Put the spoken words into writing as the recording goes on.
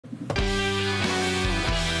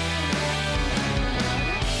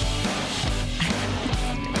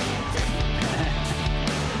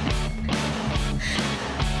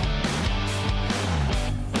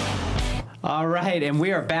All right, and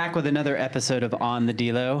we are back with another episode of On the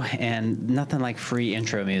DELO, and nothing like free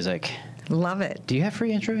intro music. Love it. Do you have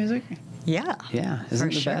free intro music? Yeah. Yeah,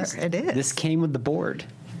 isn't it the sure. best? It is. This came with the board.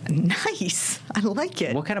 Nice. I like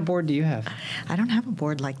it. What kind of board do you have? I don't have a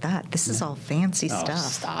board like that. This is all fancy Oh, stuff.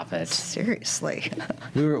 stop it. Seriously.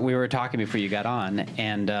 We were talking before you got on,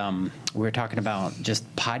 and we were talking about just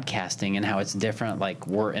podcasting and how it's different. Like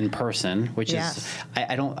we're in person, which Yes. is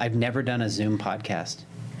I've never done a Zoom podcast.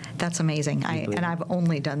 That's amazing. believe it? I've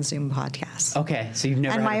only done Zoom podcasts. Okay, so you've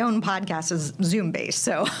never. And had my own podcast is Zoom based,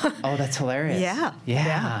 so. Oh, that's hilarious.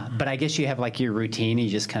 Yeah. But I guess you have like your routine. You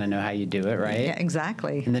just kind of know how you do it, right? Yeah,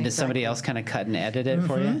 exactly. And then does somebody else kind of cut and edit it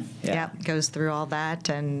for you? Yeah, goes through all that,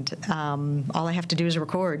 and all I have to do is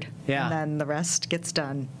record. Yeah. And then the rest gets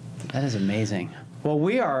done. That is amazing. Well,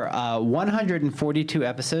 we are 142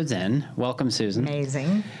 episodes in. Welcome, Susan.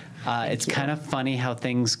 Amazing. It's kind of funny how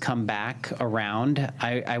things come back around.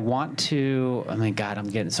 I want to, oh my God,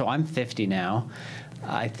 I'm 50 now.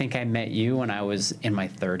 I think I met you when I was in my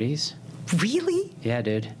 30s. Really? Yeah,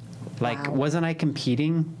 dude. Like, Wow. wasn't I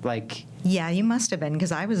competing? Like, Yeah, you must have been,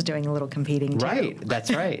 because I was doing a little competing too. right,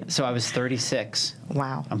 that's right. So I was 36.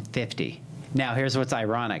 Wow. I'm 50. Now, here's what's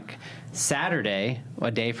ironic. Saturday,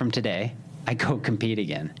 a day from today, I go compete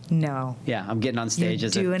again. No. Yeah, I'm getting on stage You're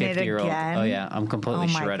as a doing it 50-year-old. again? Oh, yeah, I'm completely Oh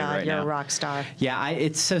my shredded God, right you're now. a rock star. Yeah,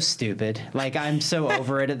 it's so stupid. Like, I'm so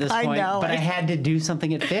over it at this I point. know. But I had to do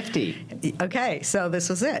something at 50. Okay, so this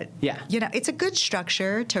was it. Yeah. You know, it's a good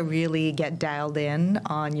structure to really get dialed in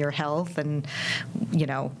on your health, and, you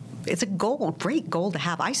know, it's a great goal to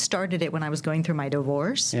have. I started it when I was going through my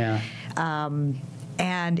divorce. Yeah.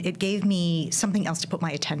 And it gave me something else to put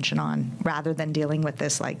my attention on rather than dealing with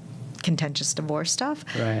this, like, contentious divorce stuff.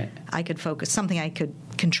 Right. I could focus, something I could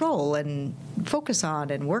control and focus on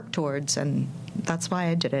and work towards, and that's why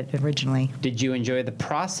I did it originally. Did you enjoy the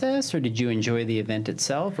process, or did you enjoy the event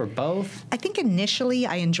itself, or both? I think initially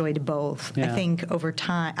I enjoyed both. Yeah. I think over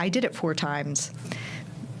time, I did it 4 times.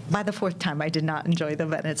 By the 4th time, I did not enjoy the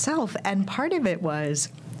event itself, and part of it was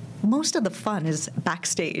most of the fun is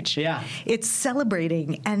backstage. Yeah. It's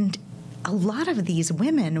celebrating, and a lot of these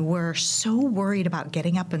women were so worried about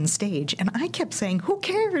getting up on stage, and I kept saying, who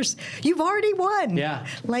cares? You've already won. Yeah.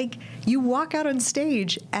 Like, you walk out on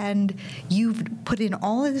stage and you've put in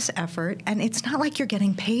all of this effort, and it's not like you're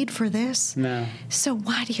getting paid for this. No. So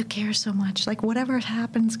why do you care so much? Like, whatever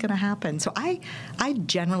happens, going to happen. So I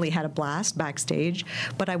generally had a blast backstage,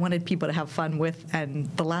 but I wanted people to have fun with, and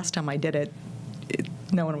the last time I did it,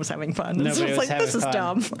 no one was having fun. Nobody So it's was like, having this is fun.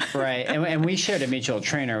 dumb. Right. And we shared a mutual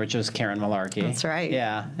trainer, which was Karen Malarkey. That's right.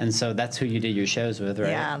 Yeah. And so that's who you did your shows with, right?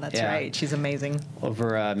 Yeah, that's right. She's amazing.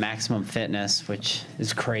 Over Maximum Fitness, which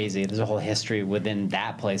is crazy. There's a whole history within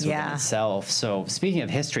that place within Yeah. itself. So speaking of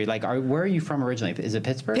history, like, where are you from originally? Is it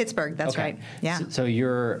Pittsburgh? Pittsburgh, that's Okay. right. Yeah. So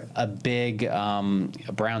you're a big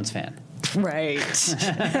Browns fan. Right.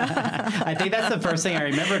 I think that's the first thing I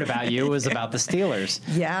remembered about you was about the Steelers.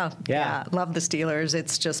 Yeah. Yeah. Love the Steelers.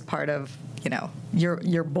 It's just part of, you know,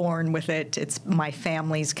 you're born with it. It's my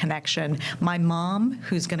family's connection. My mom,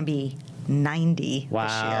 who's going to be 90 Wow,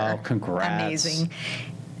 this year. congrats. Amazing.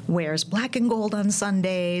 Wears black and gold on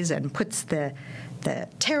Sundays and puts the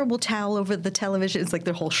terrible towel over the television. It's like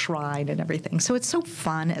their whole shrine and everything. So it's so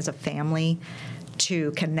fun as a family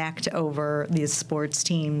to connect over these sports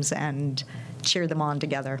teams and cheer them on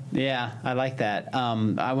together. Yeah, I like that.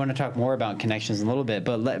 I want to talk more about connections in a little bit,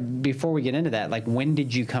 but before we get into that, like, when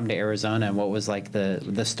did you come to Arizona, and what was like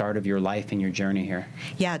the start of your life and your journey here?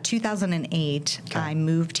 Yeah, 2008, Okay. I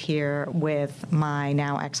moved here with my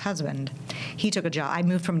now ex-husband. He took a job. I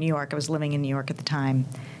moved from New York. I was living in New York at the time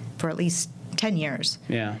for at least 10 years.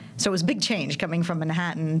 Yeah. So it was a big change coming from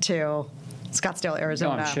Manhattan to Scottsdale,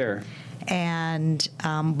 Arizona. Oh, I'm sure. And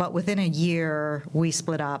but within a year, we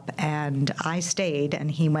split up, and I stayed,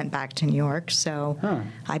 and he went back to New York. So Huh.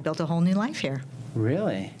 I built a whole new life here.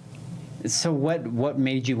 Really? So what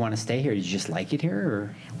made you want to stay here? Did you just like it here,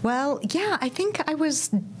 or? Well, yeah, I think I was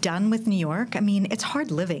done with New York. I mean, it's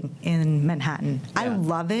hard living in Manhattan. I Yeah.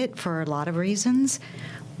 love it for a lot of reasons,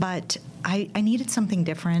 but I needed something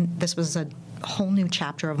different. This was a whole new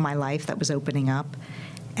chapter of my life that was opening up,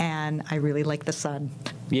 and I really like the sun.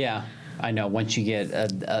 Yeah. I know once you get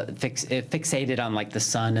fixated on like the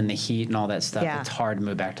sun and the heat and all that stuff, Yeah. it's hard to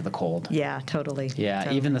move back to the cold. Yeah, totally. Yeah,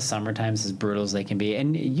 Totally. even the summer times, as brutal as they can be.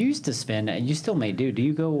 And you used to spend, and you still may do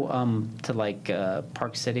you go to like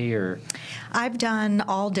Park City or? I've done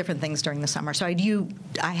all different things during the summer. So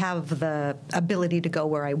I have the ability to go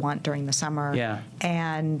where I want during the summer. Yeah.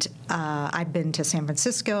 And I've been to San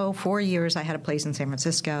Francisco. 4 years I had a place in San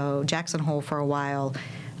Francisco, Jackson Hole for a while.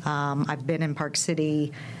 I've been in Park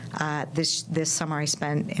City. This summer I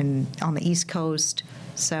spent on the East Coast.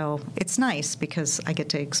 So it's nice because I get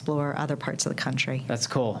to explore other parts of the country. That's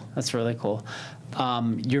cool. That's really cool.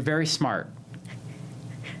 You're very smart.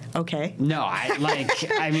 Okay. No,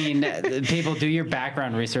 I mean, people do your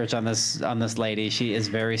background research on this lady. She is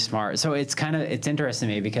very smart. So it's interesting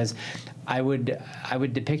to me because I would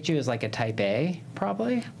depict you as like a type A,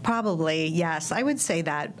 probably. Probably, yes. I would say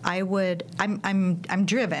that. I'm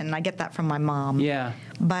driven. I get that from my mom. Yeah.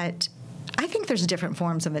 But I think there's different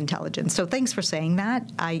forms of intelligence. So thanks for saying that.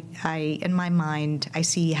 I in my mind,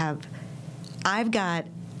 I've got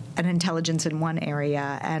an intelligence in one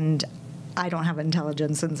area and I don't have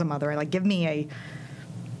intelligence in some other. Like, give me a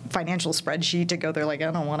financial spreadsheet to go there. Like, I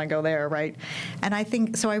don't want to go there, right? And I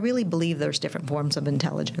think so. I really believe there's different forms of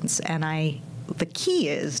intelligence, and the key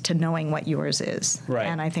is to knowing what yours is. Right.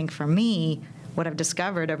 And I think for me, what I've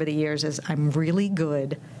discovered over the years is I'm really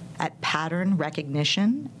good at pattern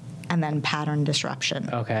recognition and then pattern disruption.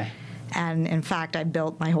 Okay. And in fact, I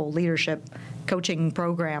built my whole leadership coaching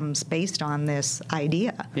programs based on this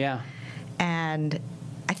idea. Yeah. And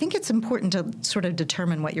I think it's important to sort of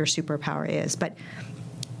determine what your superpower is. But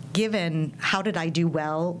given how did I do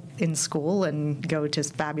well in school and go to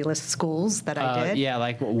fabulous schools that I did? Yeah,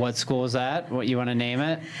 like what school is that? What you want to name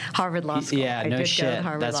it? Harvard Law School. Yeah, no shit.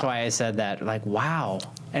 That's why I said that. Like, wow.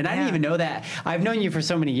 And I didn't even know that. I've known you for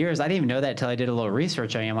so many years. I didn't even know that until I did a little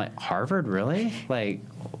research on you. I'm like, Harvard, really? Like,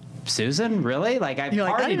 Susan, really? Like, I've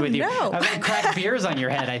partied with you. I've had cracked beers on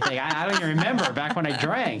your head, I think. I don't even remember back when I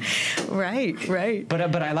drank. Right. But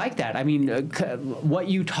I like that. I mean, what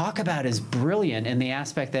you talk about is brilliant in the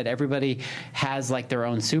aspect that everybody has, like, their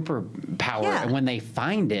own superpower. Yeah. And when they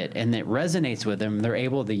find it and it resonates with them, they're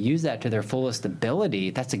able to use that to their fullest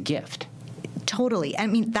ability. That's a gift. Totally. I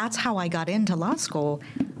mean, that's how I got into law school.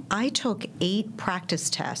 I took 8 practice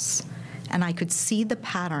tests, and I could see the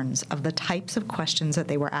patterns of the types of questions that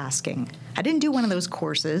they were asking. I didn't do one of those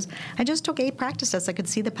courses. I just took 8 practice tests. I could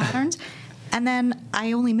see the patterns. And then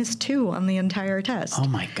I only missed 2 on the entire test. Oh,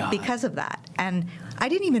 my God. Because of that. And I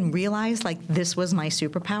didn't even realize, like, this was my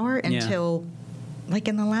superpower until, like,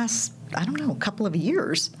 in the last, I don't know, couple of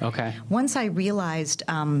years. Okay. Once I realized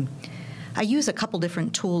I use a couple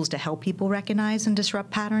different tools to help people recognize and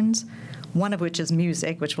disrupt patterns. One of which is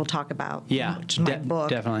music, which we'll talk about. Yeah, which is my book.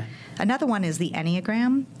 Definitely. Another one is the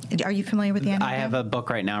Enneagram. Are you familiar with the Enneagram? I have a book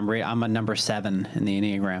right now. I'm a number 7 in the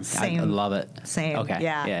Enneagram. Same. I love it. Same. Okay.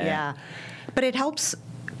 Yeah. But it helps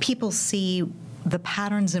people see the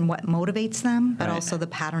patterns and what motivates them, but also the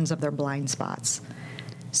patterns of their blind spots.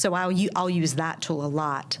 So I'll use that tool a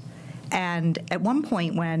lot. And at one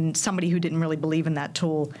point, when somebody who didn't really believe in that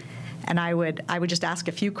tool, and I would just ask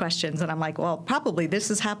a few questions, and I'm like, well, probably this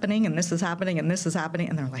is happening, and this is happening, and this is happening.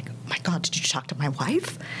 And they're like, oh, my God, did you talk to my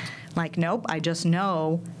wife? I'm like, nope, I just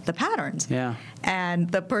know the patterns. Yeah. And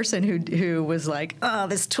the person who was like, oh,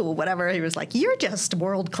 this tool, whatever, he was like, you're just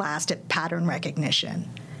world-class at pattern recognition.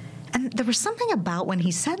 And there was something about when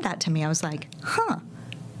he said that to me, I was like,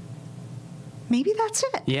 maybe that's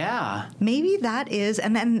it. Yeah. Maybe that is,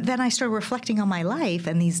 and then I started reflecting on my life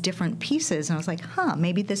and these different pieces, and I was like,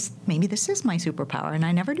 maybe this is my superpower, and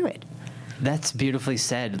I never do it. That's beautifully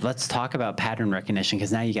said. Let's talk about pattern recognition,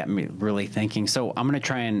 because now you got me really thinking. So I'm going to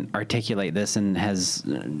try and articulate this and as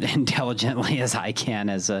intelligently as I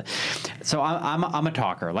can. So I'm a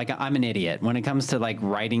talker. Like, I'm an idiot when it comes to, like,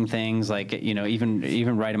 writing things. Like,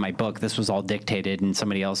 even writing my book, this was all dictated, and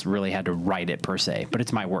somebody else really had to write it per se. But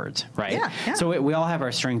it's my words, right? Yeah. So we all have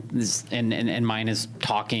our strengths, and mine is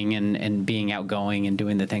talking and being outgoing and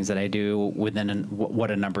doing the things that I do within what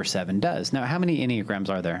a number 7 does. Now, how many Enneagrams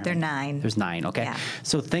are there? There are 9. There's 9, okay? Yeah.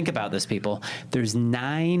 So think about this, people. There's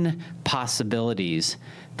 9 possibilities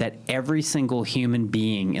that every single human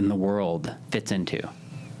being in the world fits into.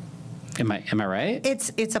 Am I right?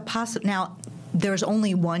 It's a Now, there's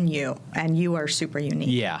only one you, and you are super unique.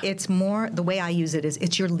 Yeah. It's more, the way I use it is,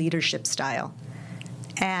 it's your leadership style.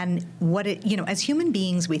 And as human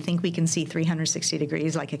beings, we think we can see 360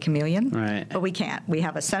 degrees like a chameleon, right? But we can't. We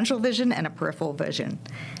have a central vision and a peripheral vision.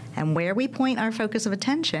 And where we point our focus of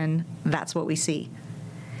attention, that's what we see.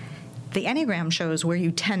 The Enneagram shows where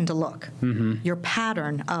you tend to look, your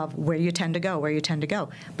pattern of where you tend to go.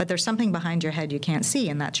 But there's something behind your head you can't see,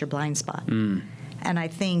 and that's your blind spot. And I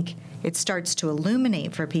think it starts to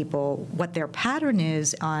illuminate for people what their pattern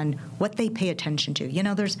is on what they pay attention to.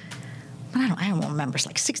 There's, I don't remember, it's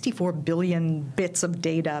like 64 billion bits of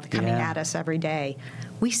data coming at us every day.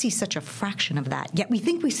 We see such a fraction of that, yet we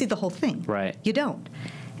think we see the whole thing. Right. You don't.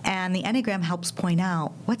 And the Enneagram helps point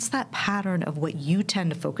out what's that pattern of what you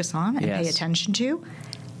tend to focus on and pay attention to,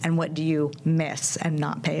 and what do you miss and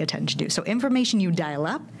not pay attention to. So information you dial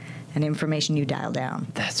up and information you dial down.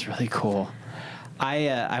 That's really cool.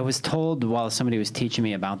 I was told while somebody was teaching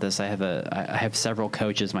me about this, I have several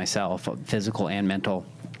coaches myself, physical and mental.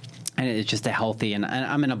 And it's just a healthy, and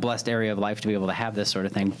I'm in a blessed area of life to be able to have this sort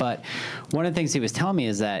of thing. But one of the things he was telling me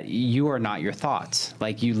is that you are not your thoughts.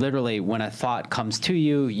 Like, you literally, when a thought comes to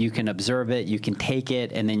you, you can observe it, you can take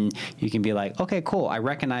it, and then you can be like, okay, cool. I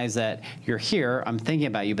recognize that you're here. I'm thinking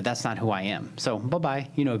about you, but that's not who I am. So bye-bye,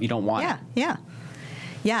 if you don't want it.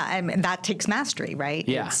 Yeah, and that takes mastery, right?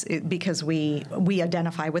 Yeah. Because we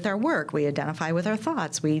identify with our work. We identify with our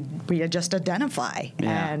thoughts. We just identify.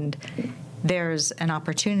 Yeah. And there's an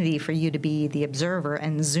opportunity for you to be the observer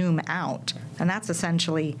and zoom out. And that's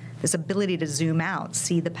essentially this ability to zoom out,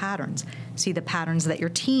 see the patterns that your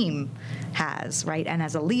team has, right? And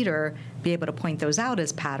as a leader, be able to point those out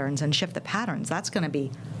as patterns and shift the patterns. That's going to be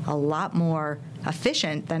a lot more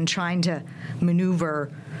efficient than trying to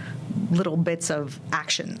maneuver little bits of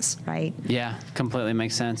actions, right? Yeah, completely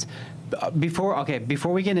makes sense. Before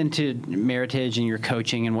we get into Meritage and your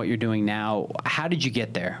coaching and what you're doing now, how did you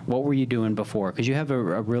get there? What were you doing before? Because you have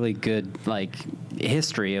a really good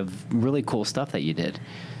history of really cool stuff that you did.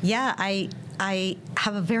 Yeah, I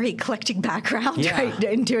have a very eclectic background, Yeah. right,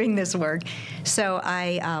 in doing this work. So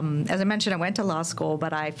I, as I mentioned, I went to law school,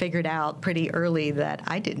 but I figured out pretty early that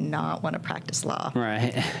I did not want to practice law.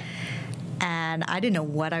 Right. And I didn't know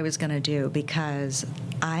what I was going to do because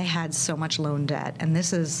I had so much loan debt. And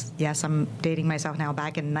this is, yes, I'm dating myself now, I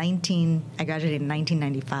graduated in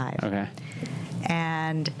 1995. Okay.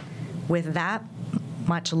 And with that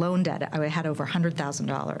much loan debt, I had over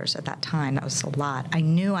 $100,000 at that time. That was a lot. I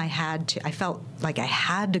knew I felt like I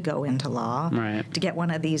had to go into law Right. to get one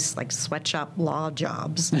of these sweatshop law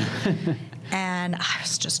jobs. And I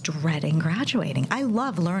was just dreading graduating. I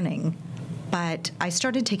love learning. But I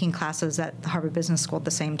started taking classes at the Harvard Business School at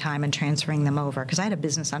the same time and transferring them over because I had a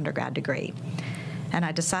business undergrad degree. And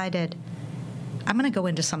I decided I'm going to go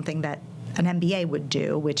into something that an MBA would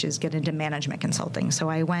do, which is get into management consulting. So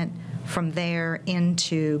I went from there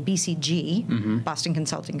into BCG, Boston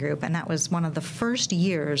Consulting Group, and that was one of the first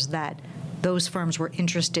years that those firms were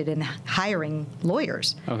interested in hiring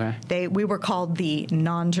lawyers. Okay. We were called the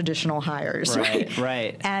non-traditional hires, right?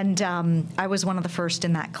 Right. And I was one of the first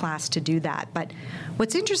in that class to do that. But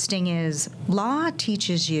what's interesting is law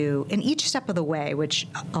teaches you, in each step of the way, which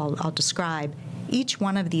I'll describe, each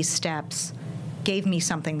one of these steps gave me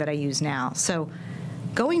something that I use now. So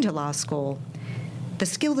going to law school, the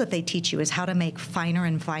skill that they teach you is how to make finer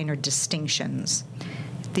and finer distinctions.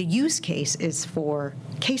 The use case is for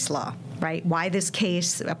case law, right? Why this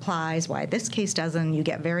case applies, why this case doesn't. You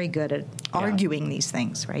get very good at arguing these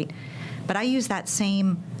things, right? But I use that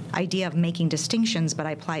same idea of making distinctions, but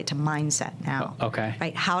I apply it to mindset now. Okay.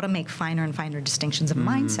 Right? How to make finer and finer distinctions of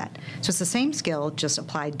mindset. So it's the same skill, just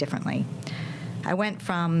applied differently. When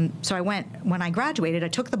I graduated, I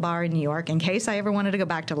took the bar in New York in case I ever wanted to go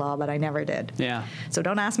back to law, but I never did. Yeah. So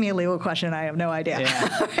don't ask me a legal question. I have no idea.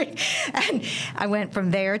 Yeah. Right? And I went from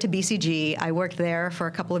there to BCG. I worked there for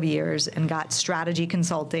a couple of years and got strategy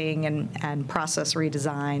consulting and process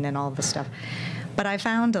redesign and all of this stuff. But I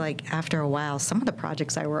found, after a while, some of the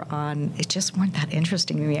projects I were on, it just weren't that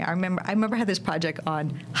interesting to me. I remember I had this project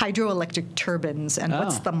on hydroelectric turbines and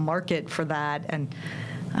what's the market for that, and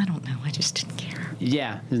I don't know. I just didn't care.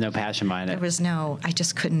 Yeah, there's no passion behind it. I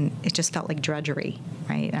just couldn't. It just felt like drudgery,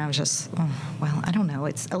 right? And I was just, I don't know.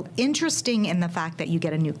 It's interesting in the fact that you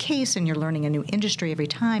get a new case and you're learning a new industry every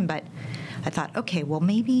time. But I thought, okay, well,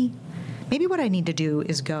 maybe what I need to do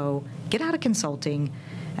is go get out of consulting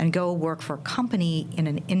and go work for a company in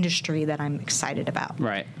an industry that I'm excited about.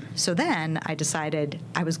 Right. So then I decided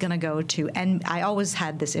I was going to go to, and I always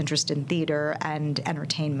had this interest in theater and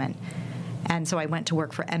entertainment. And so I went to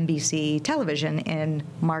work for NBC Television in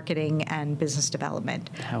marketing and business development.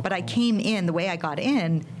 But I came in, the way I got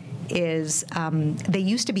in is they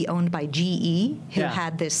used to be owned by GE, who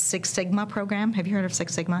had this Six Sigma program. Have you heard of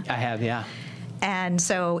Six Sigma? I have, yeah. And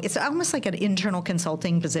so it's almost like an internal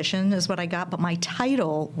consulting position is what I got, but my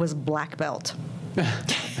title was black belt.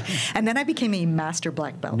 And then I became a master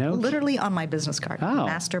black belt, literally on my business card,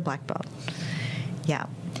 master black belt. Yeah.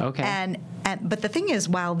 Okay. But the thing is,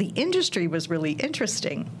 while the industry was really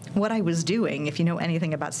interesting, what I was doing, if you know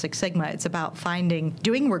anything about Six Sigma, it's about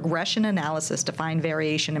doing regression analysis to find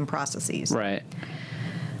variation in processes. Right.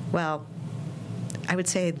 Well, I would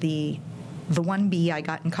say the 1B I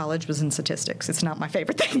got in college was in statistics. It's not my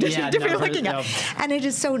favorite thing to be looking at. And it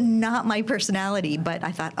is so not my personality, but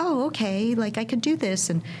I thought, okay, I could do this.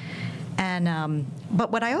 And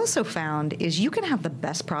But what I also found is you can have the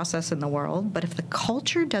best process in the world, but if the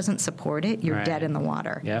culture doesn't support it, you're dead in the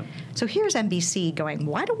water. Yep. So here's NBC going,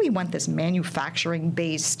 why do we want this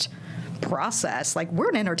manufacturing-based process? Like, we're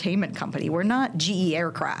an entertainment company. We're not GE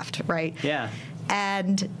Aircraft, right? Yeah.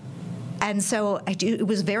 And so it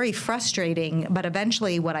was very frustrating, but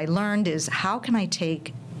eventually what I learned is how can I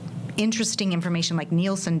take interesting information like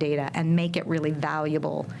Nielsen data and make it really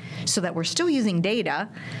valuable so that we're still using data,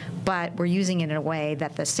 but we're using it in a way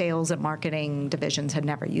that the sales and marketing divisions had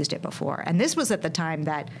never used it before. And this was at the time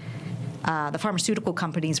that the pharmaceutical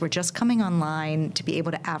companies were just coming online to be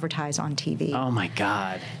able to advertise on TV. Oh, my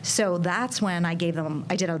God. So that's when I did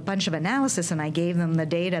a bunch of analysis, and I gave them the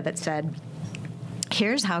data that said,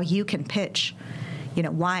 here's how you can pitch,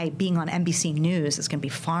 why being on NBC News is going to be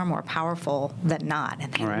far more powerful than not.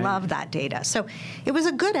 And they love that data. So it was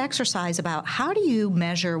a good exercise about how do you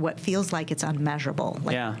measure what feels like it's unmeasurable.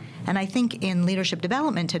 And I think in leadership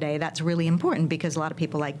development today, that's really important because a lot of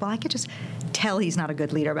people are like, well, I could just tell he's not a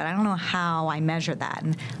good leader, but I don't know how I measure that.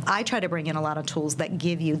 And I try to bring in a lot of tools that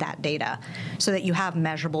give you that data so that you have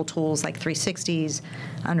measurable tools like 360s,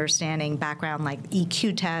 understanding background like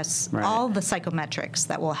EQ tests, all the psychometrics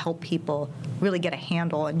that will help people really get a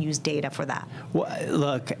handle and use data for that. Well,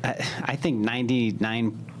 look, I think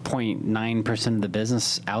 99.9% of the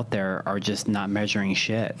business out there are just not measuring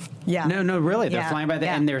shit. Yeah. No, really. They're flying by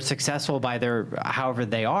and they're successful by however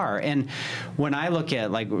they are. And when I look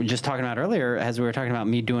at, like we were just talking about earlier, as we were talking about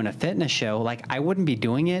me doing a fitness show, like I wouldn't be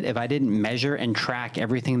doing it if I didn't measure and track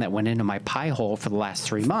everything that went into my pie hole for the last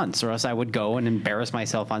 3 months, or else I would go and embarrass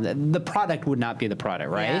myself on the product would not be the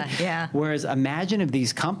product, right? Yeah. Whereas imagine if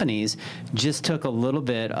these companies just took a little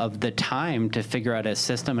bit of the time to figure out a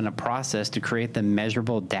system and a process to create the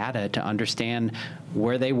measurable data to understand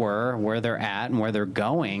where they were, where they're at, and where they're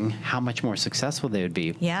going, how much more successful they would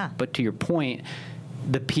be. Yeah. But to your point,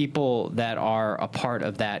 the people that are a part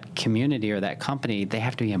of that community or that company, they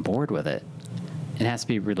have to be on board with it. It has to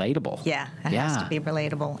be relatable. Yeah, it has to be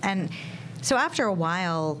relatable. And so after a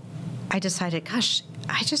while, I decided, gosh,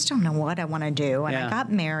 I just don't know what I want to do. And I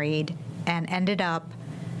got married and ended up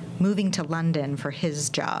moving to London for his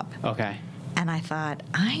job. Okay. And I thought,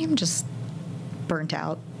 I am just burnt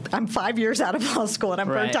out. I'm 5 years out of law school, and I'm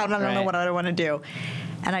burnt out, and I don't know what I want to do.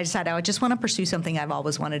 And I decided I just want to pursue something I've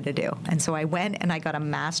always wanted to do. And so I went and I got a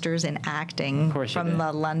master's in acting from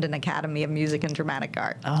the London Academy of Music and Dramatic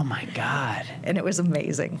Art. Oh, my God. And it was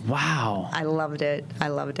amazing. Wow. I loved it. I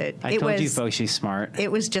told you folks she's smart.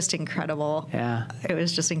 It was just incredible. Yeah. It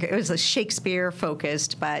was just it was a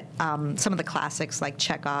Shakespeare-focused, but some of the classics like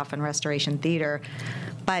Chekhov and Restoration Theater.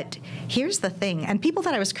 But here's the thing, and people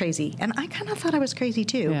thought I was crazy, and I kind of thought I was crazy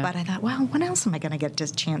too, but I thought, well, when else am I going to get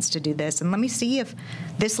this chance to do this? And let me see if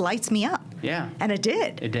this lights me up. Yeah. And it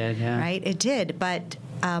did. It did, yeah. Right? It did. But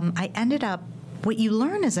I ended up, what you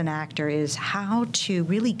learn as an actor is how to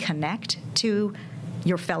really connect to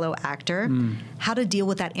your fellow actor, how to deal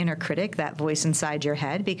with that inner critic, that voice inside your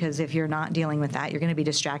head, because if you're not dealing with that, you're going to be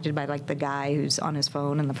distracted by like the guy who's on his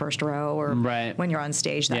phone in the first row or when you're on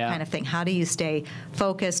stage, that kind of thing. How do you stay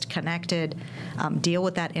focused, connected, deal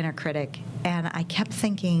with that inner critic? And I kept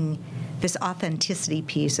thinking this authenticity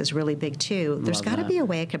piece is really big too. There's got to be a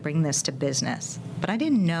way I could bring this to business, but I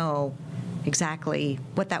didn't know exactly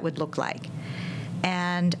what that would look like.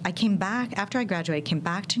 And I came back, after I graduated, came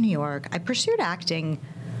back to New York. I pursued acting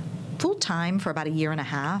full-time for about a year and a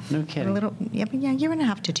half. No kidding. A year and a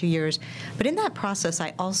half to 2 years. But in that process,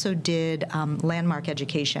 I also did landmark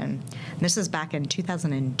education. This is back in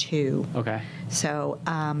 2002. Okay. So,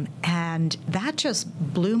 and that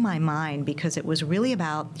just blew my mind because it was really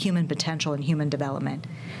about human potential and human development.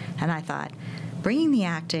 And I thought, bringing the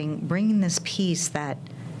acting, bringing this piece that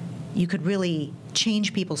you could really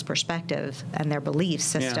change people's perspective and their belief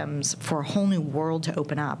systems for a whole new world to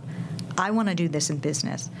open up. I want to do this in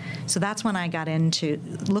business. So that's when I got into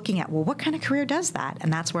looking at, well, what kind of career does that?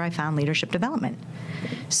 And that's where I found leadership development.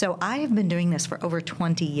 So I have been doing this for over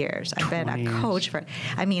 20 years. I've been a coach for,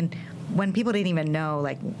 when people didn't even know,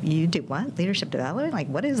 like, you do what? Leadership development? Like,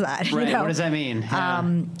 what is that? Right, what does that mean? Yeah.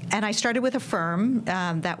 And I started with a firm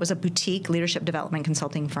that was a boutique leadership development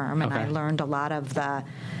consulting firm, and I learned a lot of the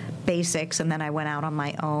basics, and then I went out on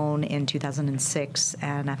my own in 2006,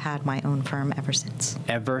 and I've had my own firm ever since.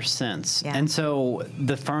 Ever since. Yeah. And so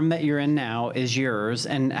the firm that you're in now is yours,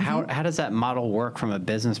 and how does that model work from a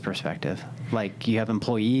business perspective? Like, you have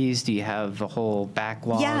employees? Do you have a whole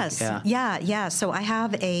backlog? Yes. Yeah. So I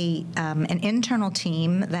have an internal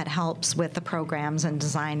team that helps with the programs and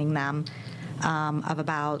designing them. of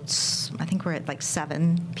about, I think we're at like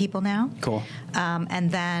 7 people now. Cool.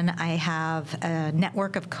 And then I have a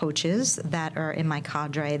network of coaches that are in my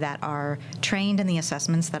cadre that are trained in the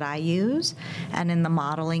assessments that I use and in the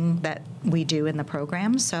modeling that we do in the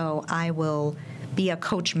program. So I will be a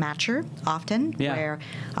coach matcher often, where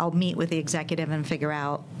I'll meet with the executive and figure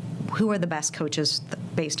out who are the best coaches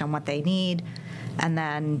based on what they need, and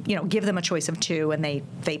then, you know, give them a choice of 2, and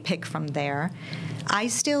they pick from there. I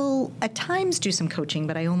still, at times, do some coaching,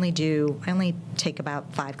 but I only take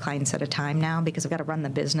about 5 clients at a time now because I've got to run the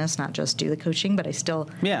business, not just do the coaching, but I still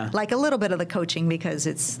like a little bit of the coaching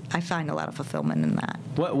because I find a lot of fulfillment in that.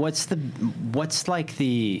 What's like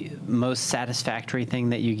the most satisfactory thing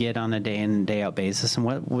that you get on a day in, day out basis, and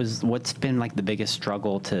what's been like the biggest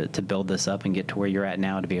struggle to build this up and get to where you're at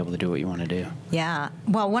now to be able to do what you want to do? Yeah.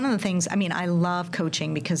 Well, one of the things, I mean, I love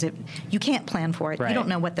coaching because you can't plan for it. Right. You don't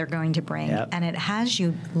know what they're going to bring. And it has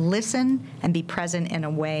you listen and be present in a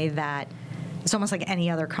way that it's almost like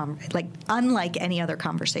unlike any other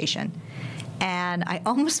conversation. And I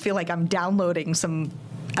almost feel like I'm downloading some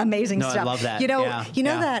amazing stuff. I love that. You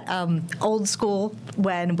know that old school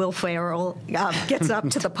when Will Ferrell gets up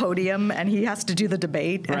to the podium and he has to do the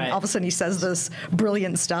debate, and all of a sudden he says this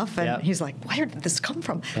brilliant stuff, and he's like, "Where did this come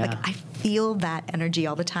from?" Like, I feel that energy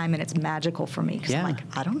all the time, and it's magical for me because I'm like,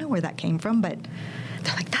 I don't know where that came from, but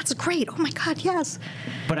they're like, "That's great! Oh my God, yes!"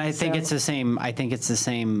 But I think it's the same.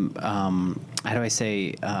 How do I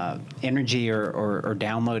say, energy or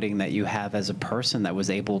downloading that you have as a person that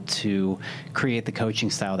was able to create the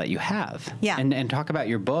coaching style that you have. Yeah. And talk about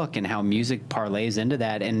your book and how music parlays into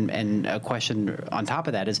that. And a question on top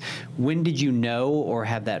of that is, when did you know or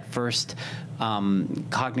have that first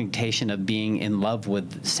cognition of being in love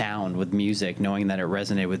with sound, with music, knowing that it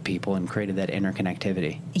resonated with people and created that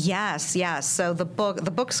interconnectivity? Yes. So the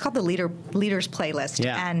book's called The Leader's Playlist.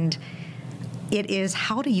 Yeah. And it is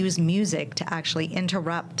how to use music to actually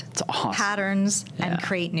interrupt patterns and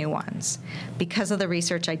create new ones because of the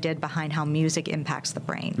research I did behind how music impacts the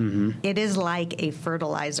brain. Mm-hmm. It is like a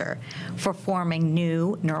fertilizer for forming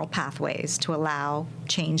new neural pathways to allow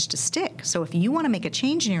change to stick. So if you want to make a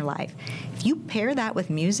change in your life, if you pair that with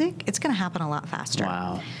music, it's going to happen a lot faster.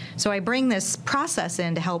 Wow. So I bring this process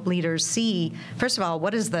in to help leaders see, first of all,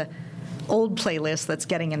 what is the old playlist that's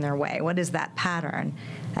getting in their way? What is that pattern?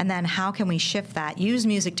 And then how can we shift that, use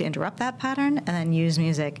music to interrupt that pattern, and then use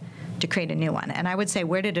music to create a new one? And I would say,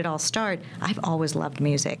 where did it all start? I've always loved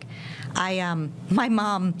music. My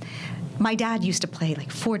dad used to play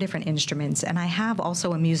like 4 different instruments, and I have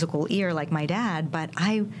also a musical ear like my dad, but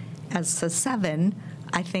as a 7,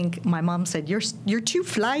 I think my mom said, you're too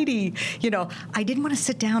flighty. You know, I didn't want to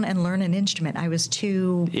sit down and learn an instrument. I was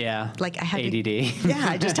too I had ADD.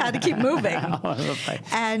 I just had to keep moving.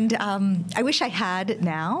 And I wish I had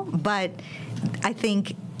now, but I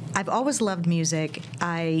think I've always loved music.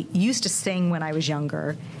 I used to sing when I was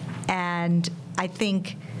younger, and I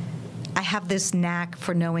think I have this knack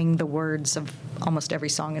for knowing the words of almost every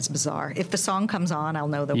song. It's bizarre. If the song comes on, I'll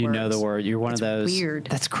know the words. You know the word. You're one of those. Weird.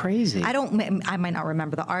 That's crazy. I might not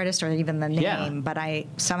remember the artist or even the name, but I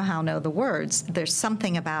somehow know the words. There's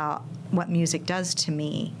something about what music does to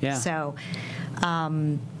me. Yeah. So,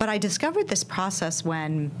 but I discovered this process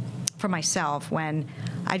for myself, when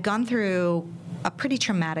I'd gone through a pretty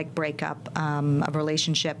traumatic breakup of a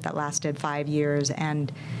relationship that lasted 5 years,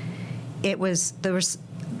 and there was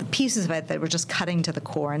pieces of it that were just cutting to the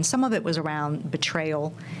core, and some of it was around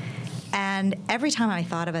betrayal. And every time I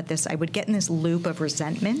thought about this, I would get in this loop of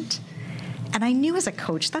resentment. And I knew as a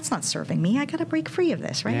coach, that's not serving me. I got to break free of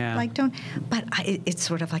this, right? Yeah. It's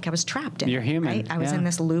sort of like I was trapped in it. You're human. Right? I was in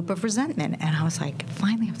this loop of resentment, and I was like,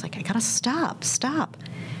 I got to stop.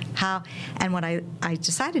 And what I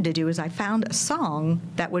decided to do is I found a song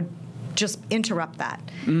that would just interrupt that.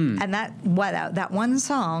 And that one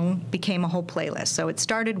song became a whole playlist. So it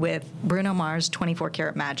started with Bruno Mars' 24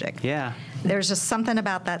 Karat Magic. Yeah. There's just something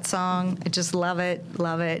about that song. I just love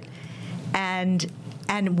it. And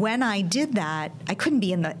when I did that, I couldn't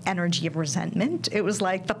be in the energy of resentment. It was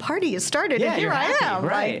like the party has started, and here I am.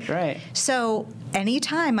 Right. So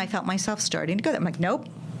anytime I felt myself starting to go, I'm like, nope.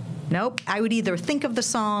 I would either think of the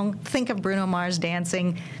song, think of Bruno Mars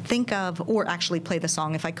dancing, or actually play the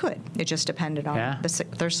song if I could. It just depended on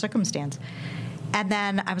their circumstance. And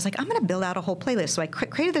then I was like, I'm going to build out a whole playlist. So I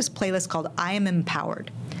created this playlist called I Am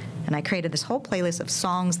Empowered. And I created this whole playlist of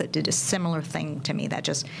songs that did a similar thing to me, that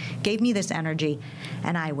just gave me this energy.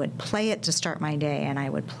 And I would play it to start my day, and I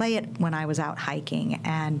would play it when I was out hiking.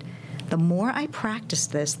 And the more I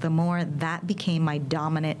practiced this, the more that became my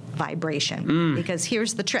dominant vibration. Because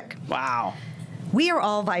here's the trick. Wow. We are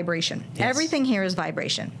all vibration. Yes. Everything here is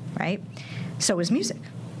vibration, right? So is music.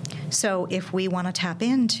 So if we want to tap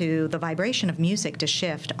into the vibration of music to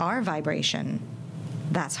shift our vibration,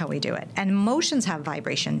 that's how we do it. And emotions have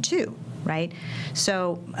vibration too, right?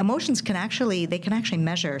 So emotions can actually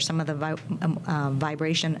measure some of the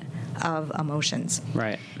vibration of emotions.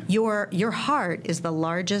 Right. Your heart is the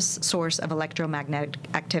largest source of electromagnetic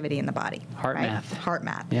activity in the body. Heart right? math. Heart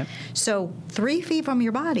math. Yep. So 3 feet from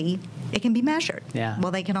your body, it can be measured. Yeah.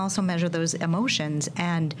 Well, they can also measure those emotions,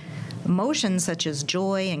 and emotions such as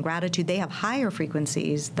joy and gratitude, they have higher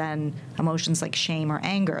frequencies than emotions like shame or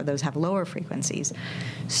anger. Those have lower frequencies.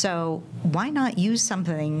 So why not use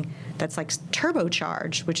something that's like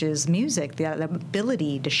turbocharged, which is music, the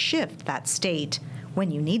ability to shift that state when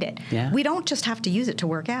you need it. Yeah. We don't just have to use it to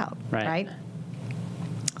work out, Right. right?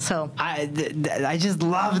 So I just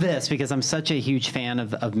love this because I'm such a huge fan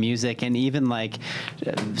of music, and even like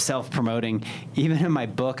self-promoting. Even in my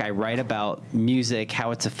book, I write about music, how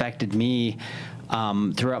it's affected me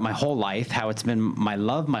throughout my whole life, how it's been my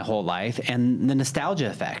love my whole life, and the nostalgia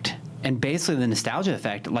effect. And basically the nostalgia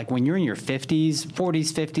effect, like when you're in your 50s,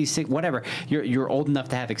 40s, 50s, 60s, whatever, you're old enough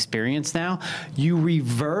to have experience now, you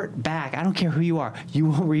revert back. I don't care who you are. You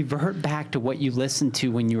will revert back to what you listened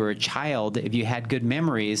to when you were a child if you had good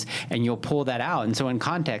memories, and you'll pull that out. And so in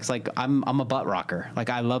context, like I'm a butt rocker. Like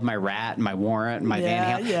I love my Rat, my Warrant, my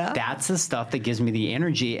Van Halen. Yeah. That's the stuff that gives me the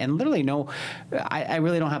energy. And literally I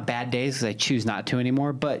really don't have bad days because I choose not to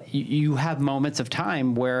anymore. But you have moments of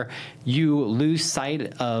time where you lose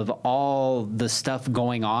sight of all the stuff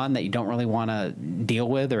going on that you don't really want to deal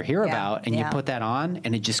with or hear about, and you put that on,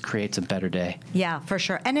 and it just creates a better day. Yeah, for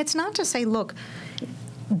sure. And it's not to say, look,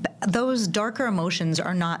 those darker emotions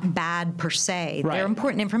are not bad per se. Right. They're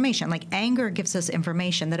important information. Like anger gives us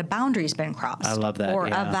information that a boundary's been crossed. I love that. Or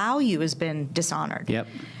a value has been dishonored. Yep.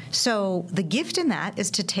 So the gift in that is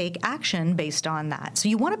to take action based on that. So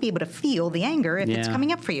you want to be able to feel the anger if it's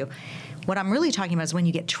coming up for you. What I'm really talking about is when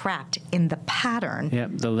you get trapped in the pattern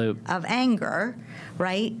the loop of anger,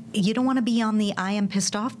 right? You don't want to be on the I am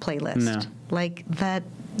pissed off playlist. No. Like that,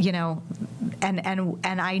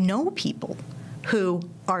 and I know people who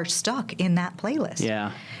are stuck in that playlist.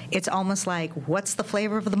 Yeah. It's almost like, what's the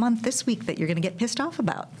flavor of the month this week that you're going to get pissed off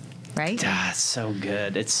about? Right? It's so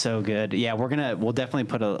good. It's so good. Yeah, we'll definitely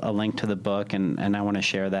put a link to the book, and I want to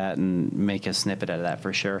share that and make a snippet out of that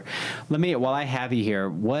for sure. While I have you here,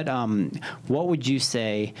 what would you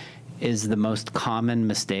say is the most common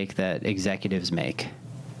mistake that executives make?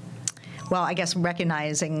 Well, I guess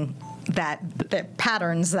recognizing that the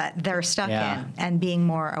patterns that they're stuck in, and being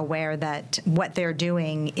more aware that what they're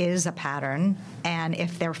doing is a pattern. And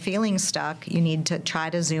if they're feeling stuck, you need to try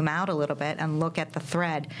to zoom out a little bit and look at the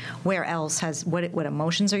thread. Where else what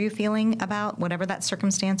emotions are you feeling about whatever that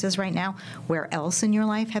circumstance is right now? Where else in your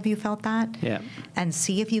life have you felt that? Yeah. And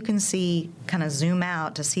see if you can kind of zoom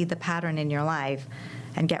out to see the pattern in your life,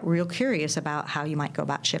 and get real curious about how you might go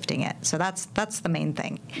about shifting it. So that's the main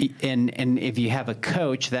thing. And if you have a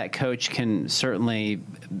coach, that coach can certainly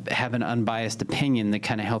have an unbiased opinion that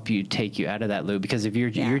kind of help you take you out of that loop. Because if you're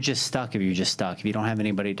just stuck, if you don't have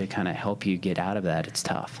anybody to kind of help you get out of that, it's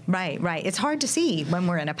tough. Right. It's hard to see when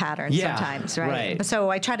we're in a pattern sometimes, right? So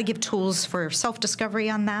I try to give tools for self-discovery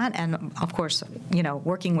on that, and of course,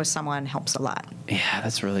 working with someone helps a lot. Yeah,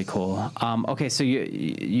 that's really cool. Okay, so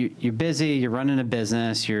you're busy, you're running a business.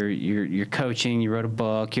 You're coaching. You wrote a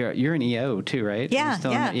book. You're an EO too, right?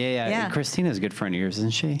 Yeah. Christina's a good friend of yours,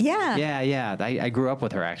 isn't she? Yeah. I grew up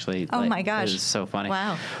with her actually. Oh my gosh, it's so funny.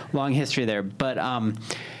 Wow, long history there. But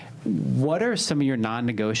what are some of your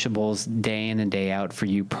non-negotiables day in and day out for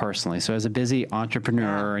you personally? So as a busy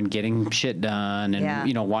entrepreneur and getting shit done,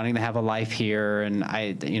 and wanting to have a life here, and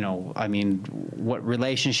what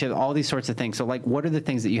relationship, all these sorts of things. So what are the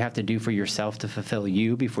things that you have to do for yourself to fulfill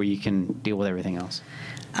you before you can deal with everything else?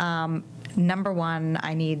 Number one,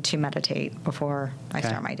 I need to meditate before I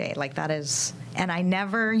start my day. And I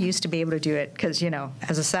never used to be able to do it because,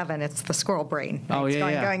 as a 7, it's the squirrel brain. Right?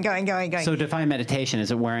 It's going. So define meditation.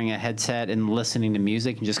 Is it wearing a headset and listening to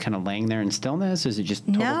music and just kind of laying there in stillness? Is it just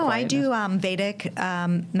total quietness? I do Vedic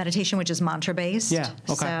meditation, which is mantra-based. Yeah,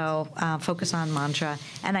 okay. So focus on mantra.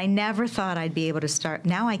 And I never thought I'd be able to start.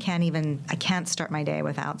 Now I can't start my day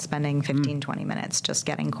without spending 15, 20 minutes just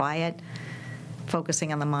getting quiet,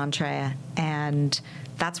 focusing on the mantra, and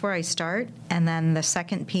that's where I start. And then the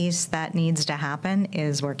second piece that needs to happen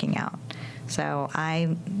is working out. So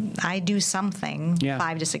I do something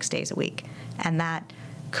 5 to 6 days a week, and that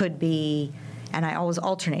could be, and I always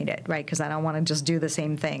alternate it, right? Because I don't want to just do the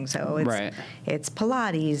same thing. So it's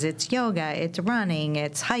Pilates, it's yoga, it's running,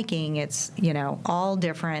 it's hiking, it's all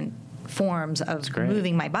different forms of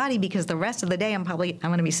moving my body, because the rest of the day I'm going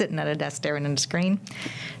to be sitting at a desk staring at a screen.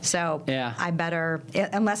 So I better,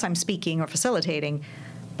 unless I'm speaking or facilitating,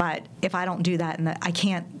 but if I don't do that, and I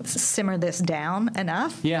can't simmer this down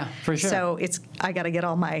enough. Yeah, for sure. So I got to get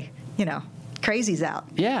all my, crazies out.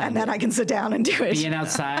 Yeah. And then I can sit down and do it. Being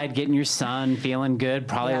outside, getting your sun, feeling good,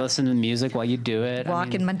 probably listening to music while you do it.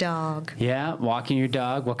 Walking my dog. Yeah, walking your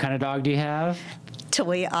dog. What kind of dog do you have?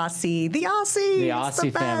 Toy Aussie. The Aussie. The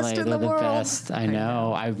Aussie family. They're the best. I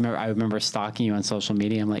know. I remember stalking you on social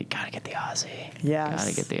media. I'm like, gotta get the Aussie. Yes.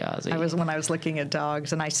 Gotta get the Aussie. When I was looking at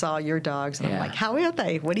dogs and I saw your dogs and I'm like, how are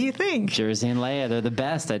they? What do you think? Jersey and Leia, they're the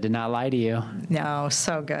best. I did not lie to you. No,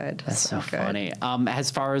 so good. That's so funny.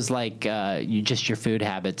 As far as like your food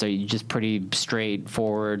habits, are you just pretty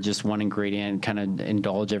straightforward, just one ingredient, kind of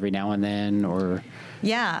indulge every now and then, or?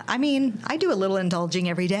 Yeah, I mean, I do a little indulging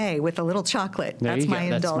every day with a little chocolate. That's my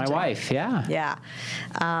indulging. That's my wife, yeah. Yeah.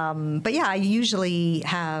 But yeah, I usually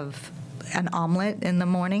have an omelet in the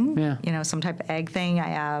morning, some type of egg thing. I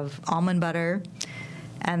have almond butter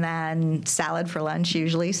and then salad for lunch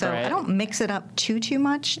usually. So I don't mix it up too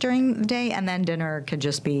much during the day, and then dinner could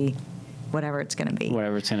just be whatever it's going to be.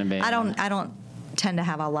 Whatever it's going to be. I don't tend to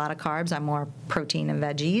have a lot of carbs. I'm more protein and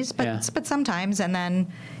veggies, but sometimes, and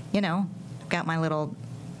then, got my little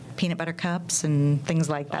peanut butter cups and things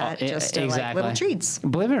like that, just like little treats.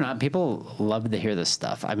 Believe it or not, people love to hear this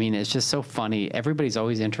stuff. I mean, it's just so funny. Everybody's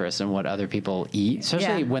always interested in what other people eat,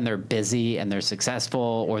 especially when they're busy and they're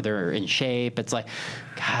successful or they're in shape. It's like,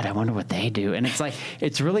 God, I wonder what they do. And it's like,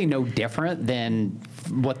 it's really no different than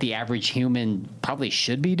what the average human probably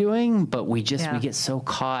should be doing, but we get so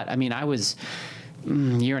caught. I mean, I was... a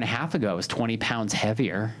year and a half ago, I was 20 pounds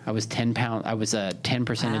heavier. I was 10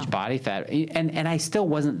 percentage body fat, and I still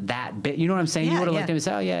wasn't that big. You know what I'm saying? You would have looked at me and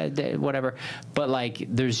said, "Oh yeah, whatever." But like,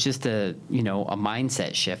 there's just a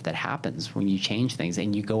mindset shift that happens when you change things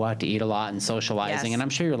and you go out to eat a lot and socializing. And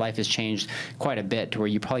I'm sure your life has changed quite a bit to where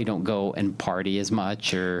you probably don't go and party as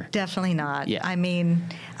much, or definitely not. Yeah. I mean,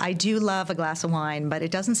 I do love a glass of wine, but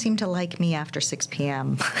it doesn't seem to like me after 6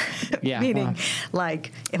 p.m. Meaning,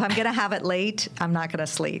 like, if I'm gonna have it late, I'm not going to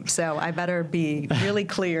sleep. So I better be really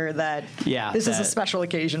clear that this is a special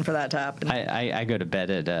occasion for that to happen. I go to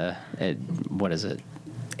bed at what is it,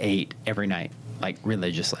 8 every night, like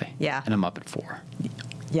religiously. Yeah. And I'm up at 4.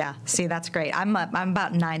 Yeah. See, that's great. I'm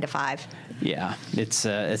about 9 to 5. Yeah, it's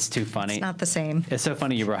too funny. It's not the same. It's so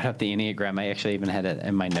funny you brought up the Enneagram. I actually even had it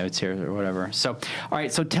in my notes here or whatever. So, all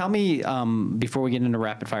right. So tell me, before we get into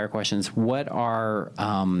rapid fire questions, what are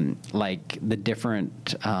like the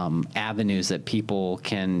different avenues that people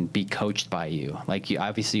can be coached by you? Like,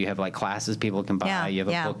 obviously you have like classes people can buy. You have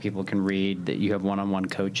a book people can read. That you have one-on-one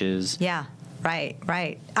coaches. Yeah. Right.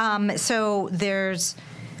 So there's.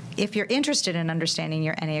 If you're interested in understanding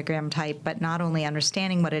your Enneagram type, but not only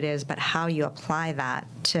understanding what it is, but how you apply that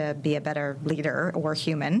to be a better leader or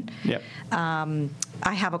human,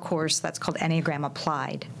 I have a course that's called Enneagram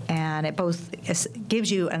Applied, and it both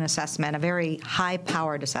gives you an assessment, a very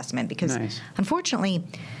high-powered assessment, because unfortunately,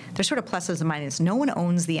 there's sort of pluses and minuses. No one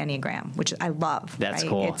owns the Enneagram, which I love. That's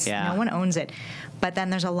cool. No one owns it. But then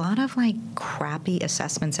there's a lot of like crappy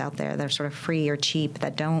assessments out there that are sort of free or cheap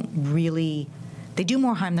that don't really... They do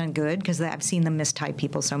more harm than good, because I've seen them mistype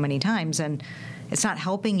people so many times, and it's not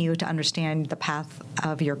helping you to understand the path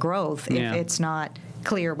of your growth if it's not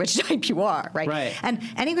clear which type you are, right? And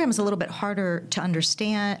Enneagram is a little bit harder to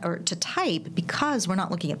understand or to type because we're not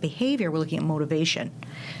looking at behavior, we're looking at motivation.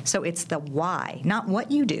 So it's the why, not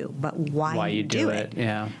what you do, but why you do it.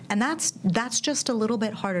 Yeah. And that's just a little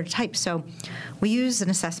bit harder to type. So we use an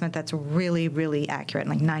assessment that's really, really accurate,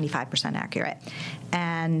 like 95% accurate,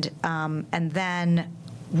 and then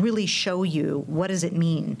really show you what does it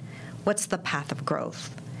mean, what's the path of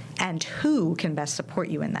growth, and who can best support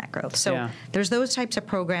you in that growth. So there's those types of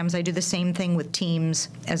programs. I do the same thing with teams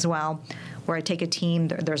as well, where I take a team,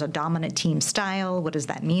 there's a dominant team style. What does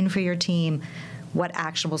that mean for your team? What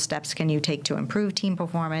actionable steps can you take to improve team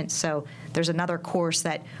performance? So there's another course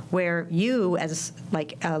where you, as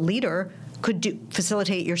like a leader, could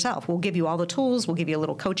facilitate yourself. We'll give you all the tools, we'll give you a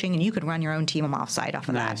little coaching, and you can run your own team offsite off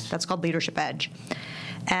of that. That's called Leadership Edge.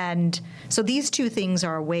 And so these two things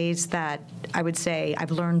are ways that I would say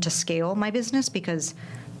I've learned to scale my business, because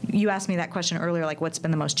you asked me that question earlier, like what's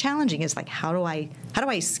been the most challenging is like how do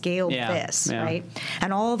I scale this, right?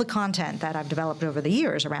 And all the content that I've developed over the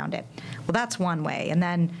years around it. Well, that's one way. And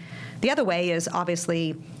then the other way is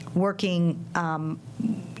obviously working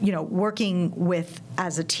with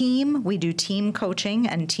as a team. We do team coaching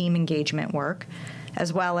and team engagement work.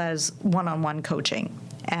 as well as one-on-one coaching,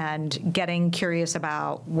 and getting curious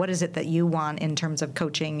about what is it that you want in terms of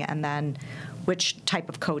coaching, and then which type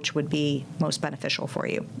of coach would be most beneficial for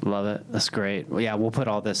you. Love it. That's great. Well, yeah, we'll put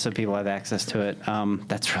all this so people have access to it.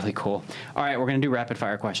 That's really cool. All right, we're going to do rapid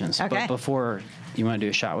fire questions. Okay. But before, you want to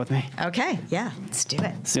do a shot with me? Okay, yeah, let's do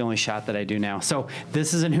it. It's the only shot that I do now. So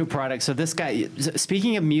this is a new product. So this guy,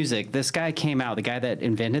 speaking of music, this guy came out, the guy that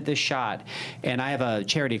invented this shot, and I have a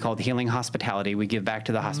charity called Healing Hospitality. We give back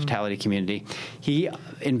to the hospitality community. He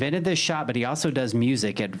invented this shot, but he also does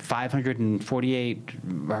music at 548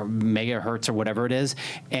 megahertz or whatever it is,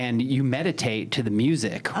 and you meditate to the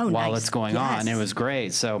music while it's going on. It was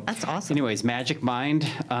great. So that's awesome. Anyways, Magic Mind.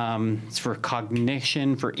 It's for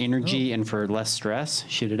cognition, for energy, and for less stress.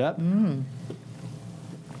 Shoot it up.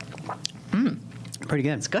 Pretty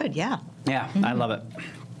good. It's good, yeah. Yeah, I love it.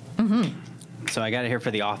 So I got it here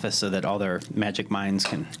for the office so that all their magic minds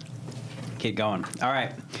can get going. All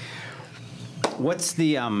right. What's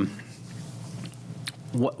the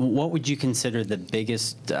what would you consider the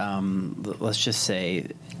biggest, let's just say,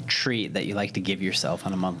 treat that you like to give yourself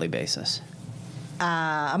on a monthly basis?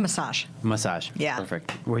 A massage. Massage. Yeah.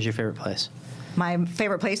 Perfect. Where's your favorite place? My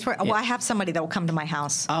favorite place for it? Well, I have somebody that will come to my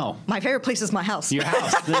house. Oh. My favorite place is my house. Your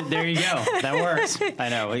house. There you go. That works. I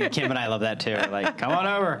know. Kim and I love that too. Like, come on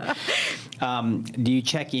over. Do you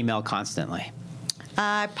check email constantly?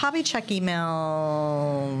 I probably check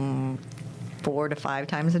email 4 to 5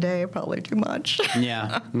 times a day. Probably too much.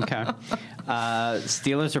 Yeah. Okay.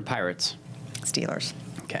 Steelers or Pirates? Steelers.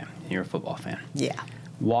 Okay. You're a football fan. Yeah.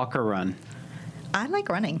 Walk or run? I like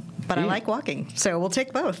running, but I like walking. So we'll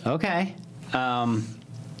take both. Okay. Carbs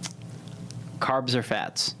or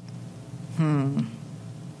fats? I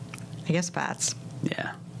guess fats.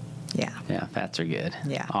 Yeah. Yeah. Yeah, fats are good.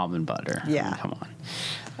 Yeah. Almond butter. Yeah. Come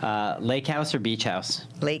on. Lake house or beach house?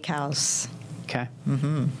 Lake house. Okay.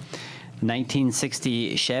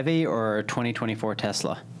 1960 Chevy or 2024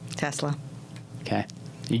 Tesla? Tesla. Okay.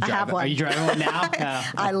 I have one. Are you driving one now?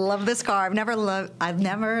 I love this car. I've never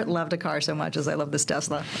loved a car so much as I love this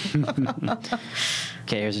Tesla.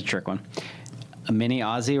 Okay, here's a trick one. A mini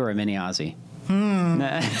Aussie or a mini Aussie?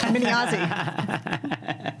 Mini Aussie.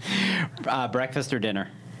 Breakfast or dinner?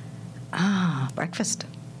 Breakfast.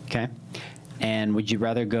 Okay. And would you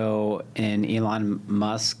rather go in Elon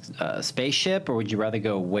Musk's spaceship, or would you rather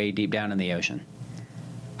go way deep down in the ocean?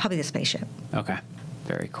 Probably the spaceship. Okay.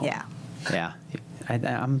 Very cool. Yeah. Yeah.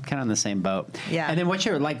 I'm kind of on the same boat. Yeah. And then what's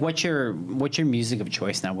your music of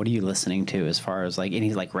choice now? What are you listening to as far as like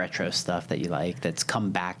any like retro stuff that you like that's come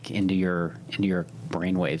back into your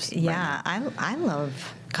brainwaves? Yeah, I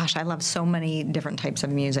love so many different types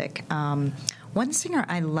of music. One singer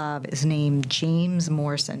I love is named James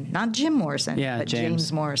Morrison, not Jim Morrison, but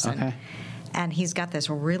James Morrison. Okay. And he's got this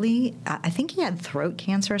really, I think he had throat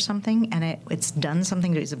cancer or something, and it's done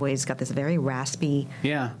something to his voice. He's got this very raspy,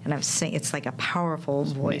 and I'm saying it's like a powerful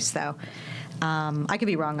voice, though. I could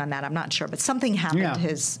be wrong on that. I'm not sure, but something happened to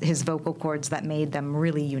his vocal cords that made them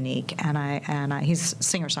really unique. And he's a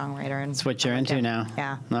singer-songwriter. And that's what you're into now.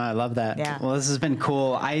 Yeah. No, I love that. Yeah. Well, this has been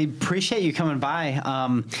cool. I appreciate you coming by.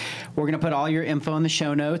 We're going to put all your info in the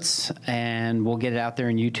show notes, and we'll get it out there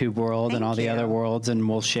in YouTube world and all the other worlds, and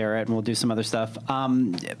we'll share it, and we'll do some other stuff.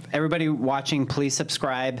 Everybody watching, please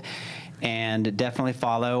subscribe. And definitely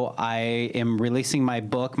follow. I am releasing my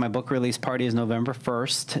book. My book release party is November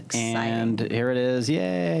 1st. Exciting. And here it is.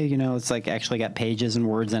 Yay. You know, it's like actually got pages and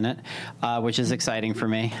words in it, which is exciting for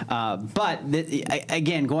me. But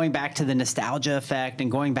again, going back to the nostalgia effect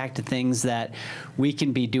and going back to things that we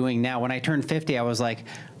can be doing now. When I turned 50, I was like,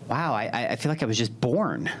 wow, I feel like I was just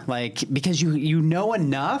born. Like, because you know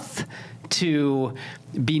enough to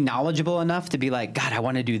be knowledgeable enough to be like, God, I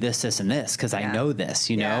want to do this, this, and this because I know this,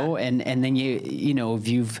 you know? And then you know, if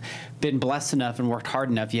you've been blessed enough and worked hard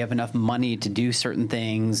enough, you have enough money to do certain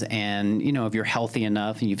things, and, you know, if you're healthy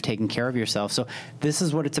enough and you've taken care of yourself. So this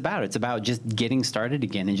is what it's about. It's about just getting started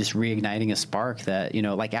again and just reigniting a spark that, you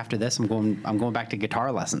know, like after this, I'm going back to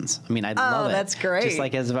guitar lessons. I mean, I love it. That's great. Just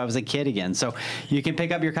like as if I was a kid again. So you can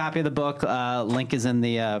pick up your copy of the book. Link is in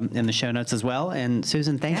the show notes as well. And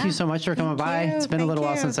Susan, thank you so much for coming by. It's been a little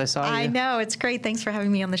while since I saw you. I know. It's great. Thanks for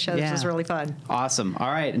having me on the show. This was really fun. Awesome. All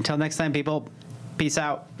right. Until next time, people, peace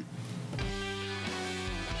out.